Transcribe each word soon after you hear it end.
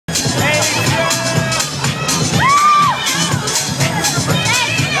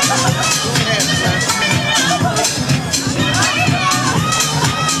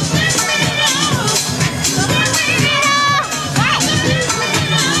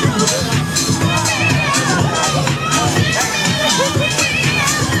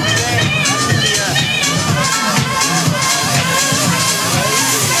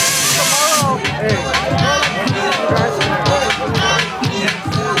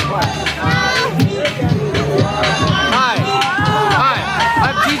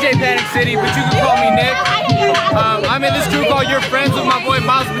City, but you can call me Nick. I'm in this crew called Your Friends with my boy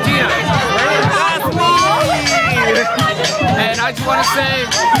Miles Medina. And I just want to say,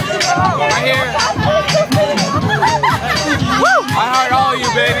 right here, I heart all you,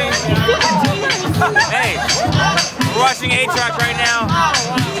 baby. Hey, we're watching A-Track right now.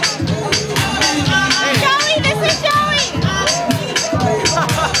 Hey. Joey, this is Joey!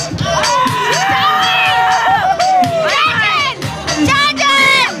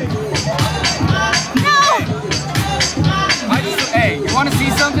 Hey, you want to see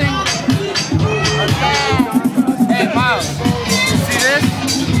something? Hey, Miles, you see this?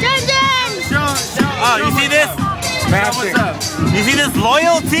 Oh, you see this? Matching. What's up? You see this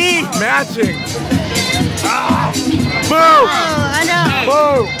loyalty? Matching. Boom! Oh, I know. Hey,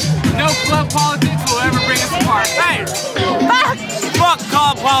 Boom! no club politics will ever bring us apart. Hey! Fuck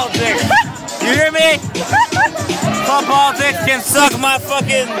club politics! You hear me? Club politics can suck my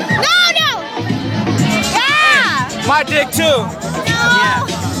fucking... No! Yeah! My dick too! No! Yeah.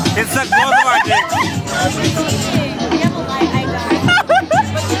 Can suck both of our dicks.